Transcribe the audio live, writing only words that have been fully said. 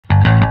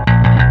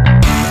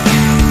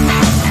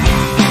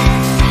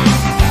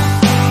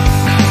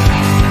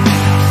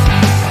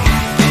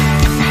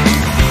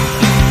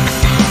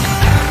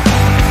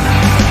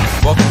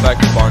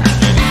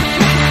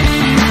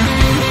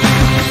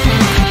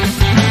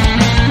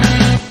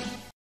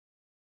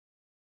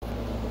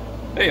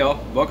Hey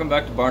y'all, welcome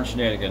back to Barn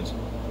Shenanigans,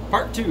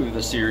 part 2 of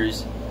the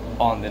series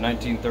on the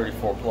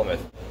 1934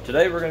 Plymouth.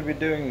 Today we're going to be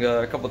doing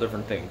a couple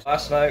different things.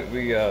 Last night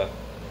we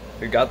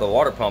got the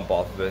water pump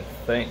off of it.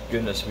 Thank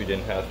goodness we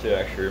didn't have to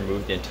actually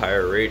remove the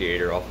entire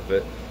radiator off of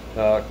it.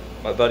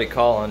 My buddy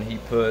Colin, he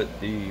put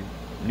the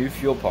new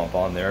fuel pump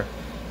on there,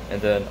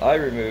 and then I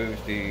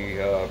removed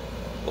the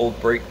old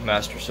brake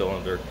master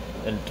cylinder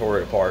and tore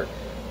it apart.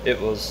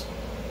 It's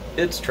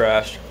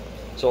trashed.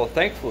 So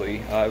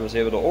thankfully I was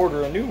able to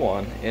order a new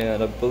one,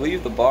 and I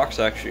believe the box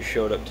actually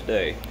showed up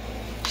today.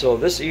 So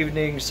this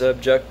evening's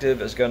objective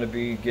is going to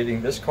be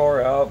getting this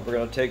car out. We're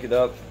going to take it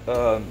up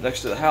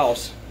next to the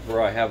house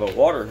where I have a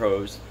water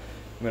hose.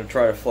 I'm going to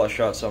try to flush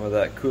out some of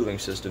that cooling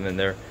system in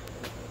there,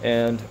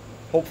 and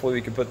hopefully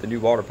we can put the new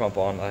water pump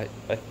on. I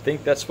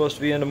think that's supposed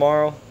to be in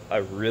tomorrow. I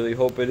really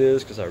hope it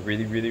is, because I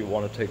really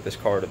want to take this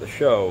car to the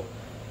show,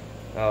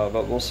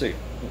 but we'll see.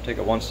 We'll take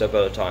it one step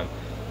at a time.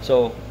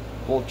 So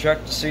we'll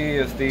check to see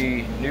if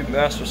the new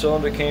master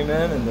cylinder came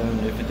in, and then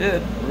if it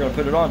did, we're going to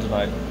put it on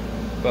tonight.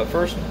 But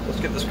first, let's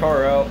get this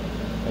car out,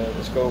 and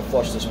let's go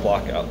flush this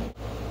block out.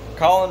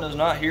 Colin is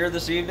not here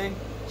this evening,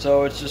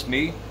 so it's just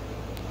me.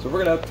 So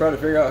we're going to have to try to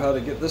figure out how to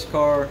get this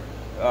car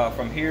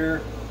from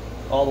here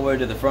all the way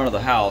to the front of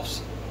the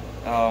house.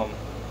 I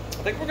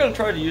think we're going to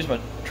try to use my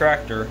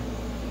tractor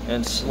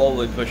and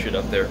slowly push it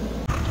up there.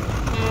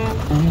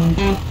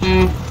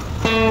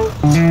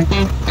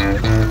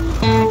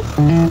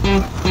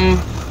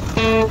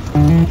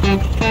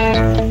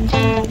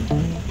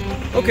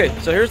 Okay,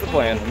 so here's the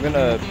plan. I'm going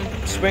to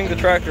swing the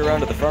tractor around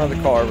to the front of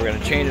the car. We're going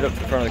to chain it up to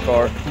the front of the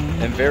car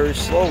and very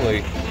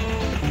slowly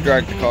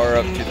drag the car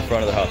up to the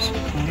front of the house.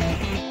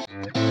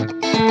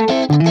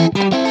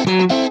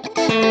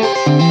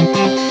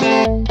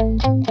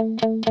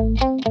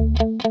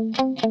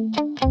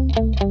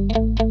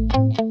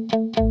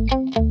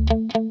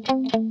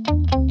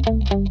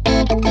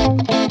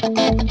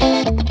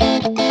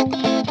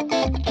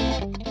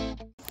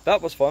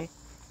 That was fun.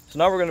 So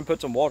now we're going to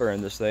put some water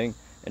in this thing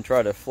and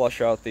try to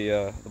flush out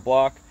the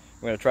block.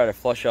 We're going to try to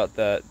flush out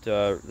that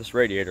this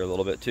radiator a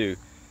little bit too.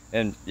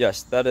 And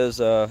yes, that's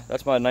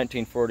my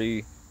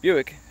 1940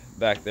 Buick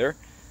back there.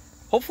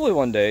 Hopefully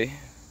one day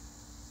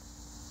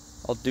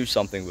I'll do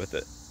something with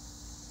it.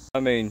 I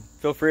mean,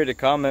 feel free to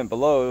comment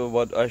below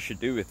what I should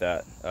do with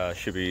that.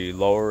 Should we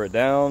lower it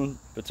down,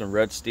 put some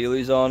red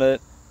steelies on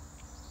it?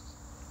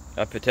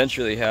 I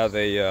potentially have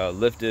a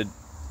lifted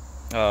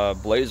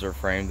blazer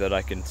frame that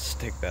I can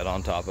stick that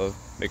on top of,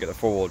 make it a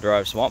four-wheel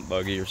drive swamp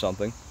buggy or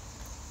something.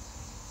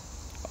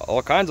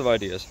 All kinds of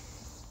ideas.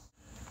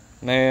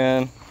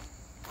 Man,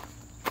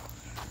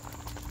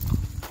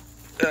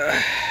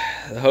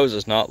 the hose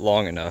is not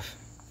long enough.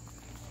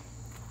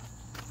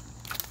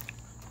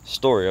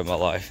 Story of my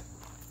life.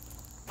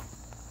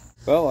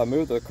 Well, I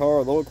moved the car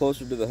a little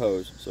closer to the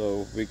hose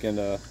so we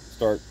can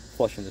start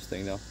flushing this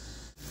thing now.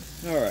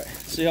 Alright,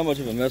 see how much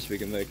of a mess we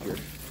can make here.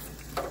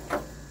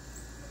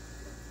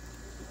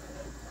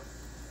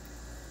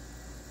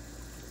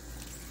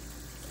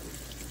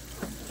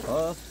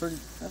 Oh,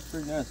 that's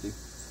pretty nasty.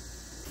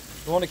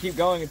 I want to keep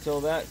going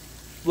until that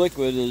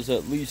liquid is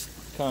at least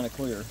kind of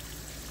clear.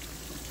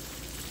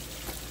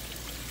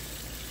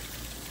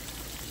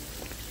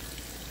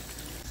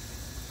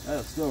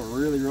 That's still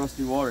really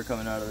rusty water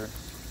coming out of there.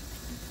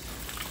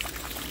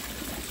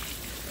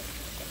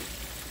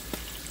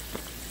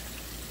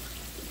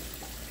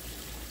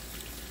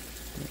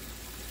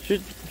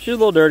 She's a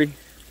little dirty.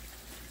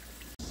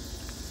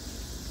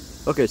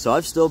 Okay, so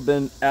I've still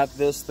been at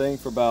this thing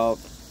for about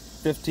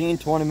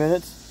 15-20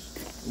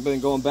 minutes. I've been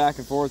going back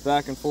and forth.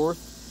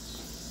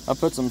 I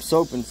put some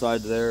soap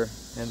inside there,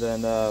 and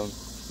then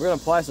we're going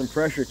to apply some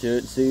pressure to it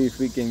and see if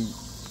we can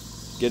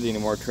get any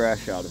more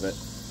trash out of it.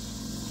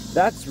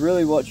 That's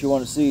really what you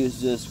want to see,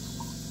 is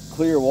just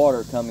clear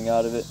water coming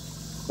out of it,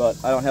 but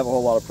I don't have a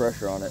whole lot of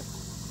pressure on it.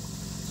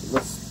 So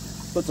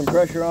let's put some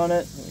pressure on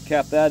it, and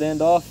cap that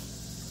end off.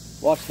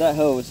 Watch that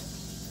hose.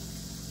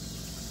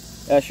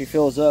 As she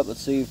fills up, let's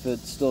see if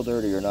it's still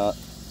dirty or not.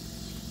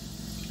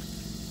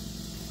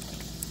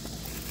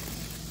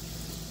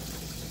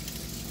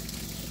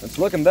 It's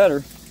looking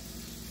better.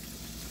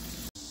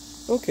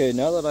 Okay,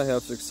 now that I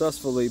have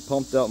successfully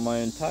pumped out my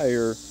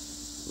entire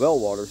well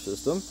water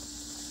system,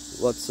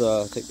 let's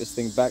take this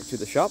thing back to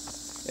the shop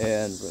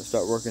and we're going to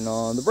start working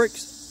on the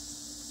brakes.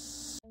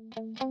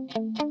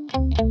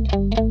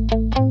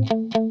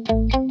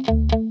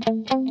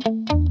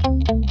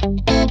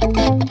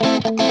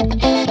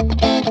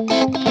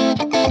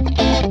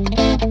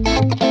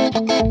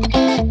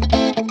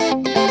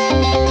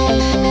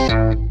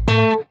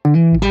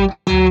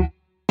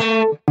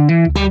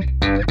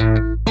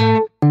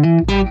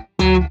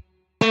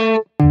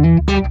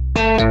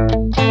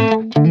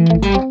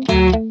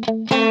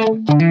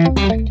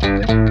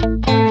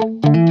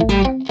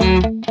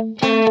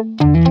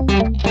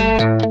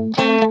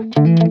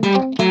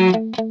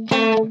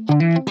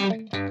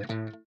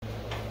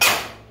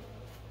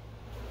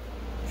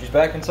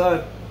 Back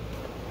inside.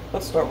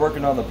 Let's start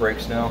working on the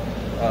brakes now.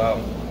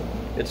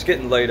 It's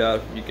getting late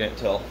out, you can't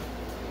tell.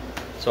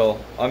 So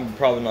I'm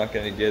probably not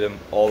going to get them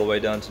all the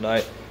way done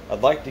tonight.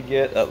 I'd like to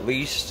get at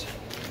least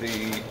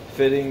the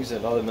fittings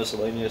and other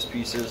miscellaneous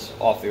pieces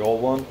off the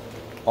old one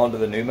onto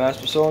the new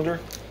master cylinder.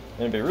 And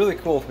it'd be really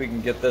cool if we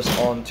can get this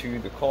onto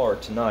the car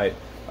tonight.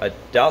 I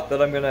doubt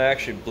that I'm going to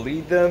actually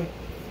bleed them.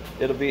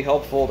 It'll be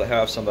helpful to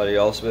have somebody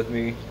else with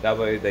me. That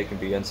way they can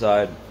be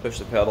inside, push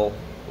the pedal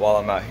while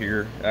I'm out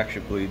here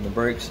actually bleeding the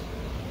brakes.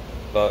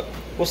 But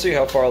we'll see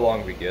how far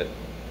along we get.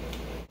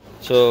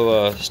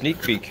 So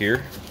sneak peek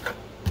here.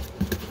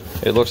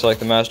 It looks like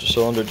the master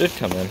cylinder did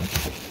come in.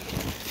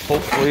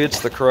 Hopefully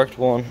it's the correct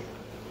one.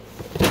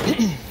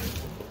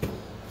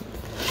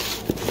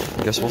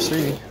 Guess we'll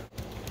see.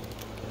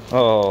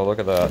 Oh, look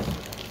at that.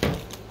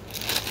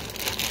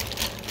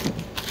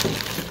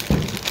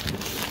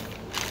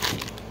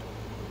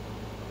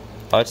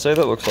 I'd say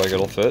that looks like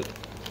it'll fit.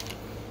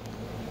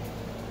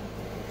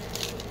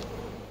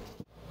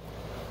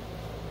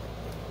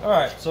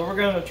 Alright, so we're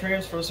going to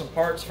transfer some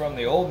parts from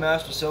the old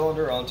master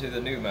cylinder onto the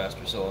new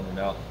master cylinder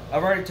now.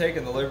 I've already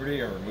taken the liberty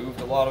and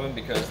removed a lot of them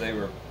because they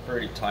were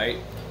pretty tight.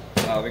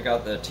 We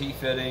got the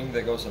T-fitting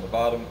that goes on the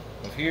bottom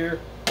of here.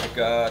 We've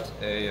got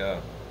a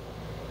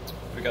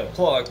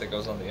plug that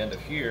goes on the end of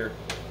here.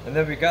 And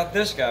then we got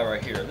this guy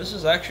right here. This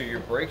is actually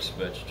your brake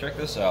switch. Check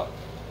this out.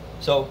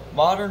 So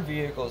modern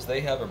vehicles,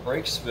 they have a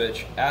brake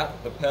switch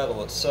at the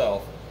pedal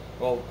itself.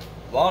 Well,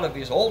 a lot of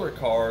these older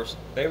cars,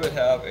 they would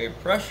have a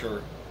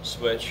pressure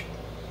switch.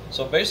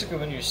 So basically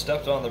when you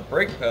stepped on the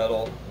brake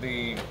pedal,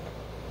 the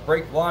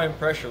brake line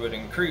pressure would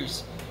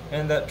increase,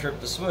 and that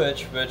tripped the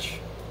switch, which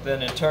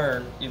then in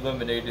turn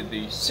eliminated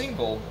the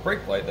single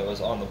brake light that was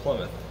on the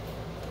Plymouth.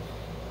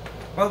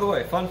 By the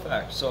way, fun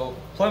fact, so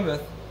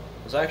Plymouth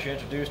was actually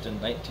introduced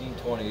in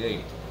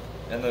 1928,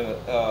 and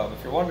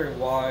if you're wondering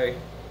why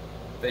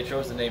they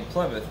chose the name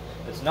Plymouth,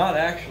 it's not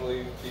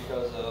actually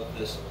because of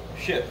this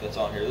ship that's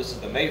on here. This is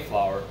the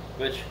Mayflower,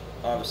 which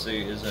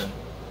obviously is in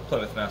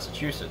Plymouth,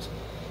 Massachusetts.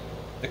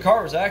 The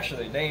car was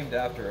actually named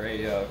after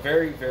a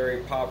very,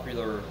 very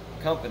popular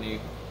company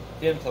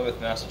in Plymouth,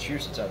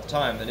 Massachusetts at the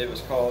time, and it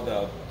was called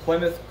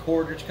Plymouth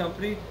Cordage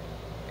Company,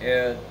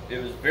 and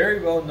it was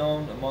very well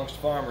known amongst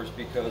farmers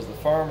because the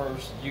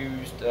farmers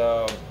used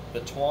the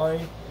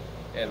twine,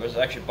 and it was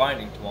actually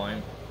binding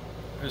twine.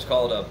 It was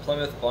called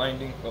Plymouth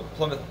binding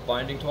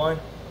twine,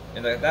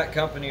 and that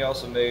company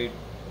also made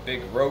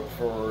big rope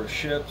for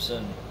ships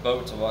and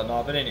boats and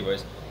whatnot. But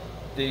anyways,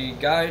 the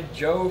guy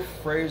Joe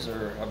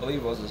Fraser, I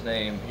believe was his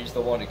name, he's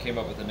the one who came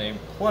up with the name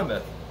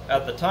Plymouth.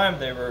 At the time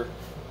they were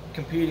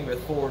competing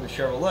with Ford and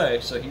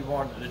Chevrolet, so he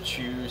wanted to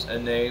choose a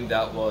name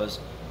that was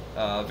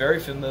very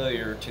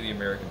familiar to the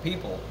American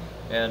people,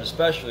 and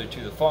especially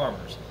to the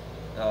farmers.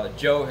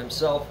 Joe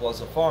himself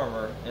was a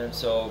farmer, and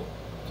so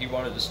he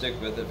wanted to stick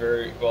with a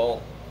very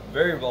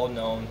well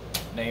known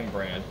name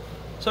brand.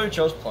 So he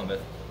chose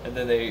Plymouth, and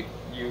then they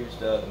used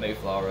the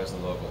Mayflower as the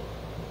logo.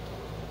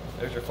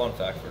 There's your fun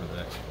fact for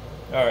today.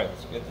 Alright,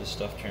 let's get this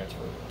stuff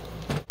transferred.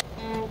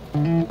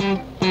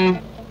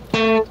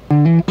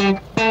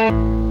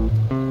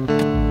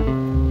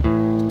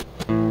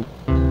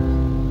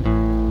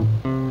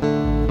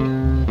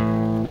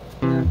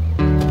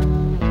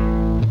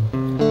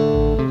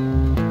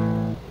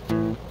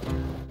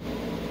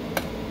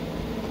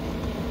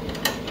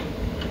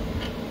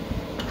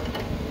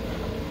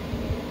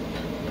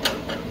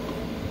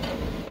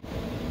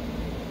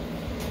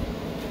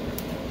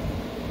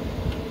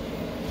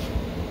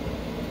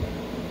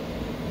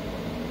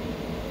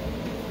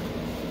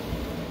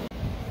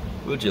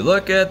 Would you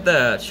look at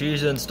that?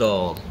 She's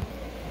installed.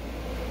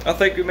 I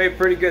think we made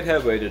pretty good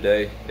headway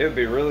today. It would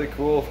be really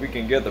cool if we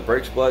can get the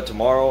brake split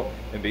tomorrow.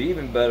 It'd be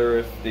even better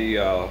if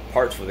the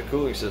parts for the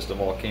cooling system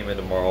all came in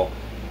tomorrow.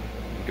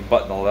 We could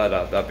button all that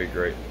up. That'd be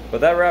great.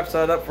 But that wraps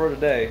that up for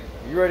today.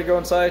 You ready to go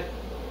inside?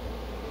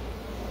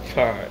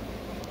 Alright.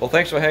 Well,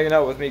 thanks for hanging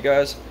out with me,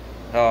 guys.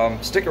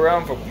 Stick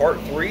around for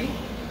part 3,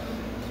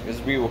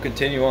 because we will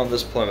continue on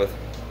this Plymouth.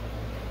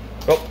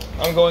 Oh,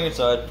 I'm going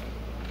inside.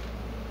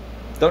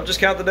 Don't just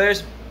count the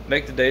days,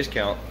 make the days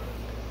count.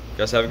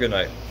 Guys, have a good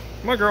night.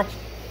 Come on, girl.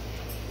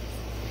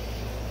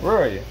 Where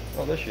are you?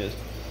 Oh, there she is.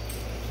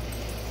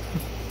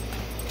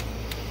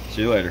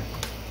 See you later.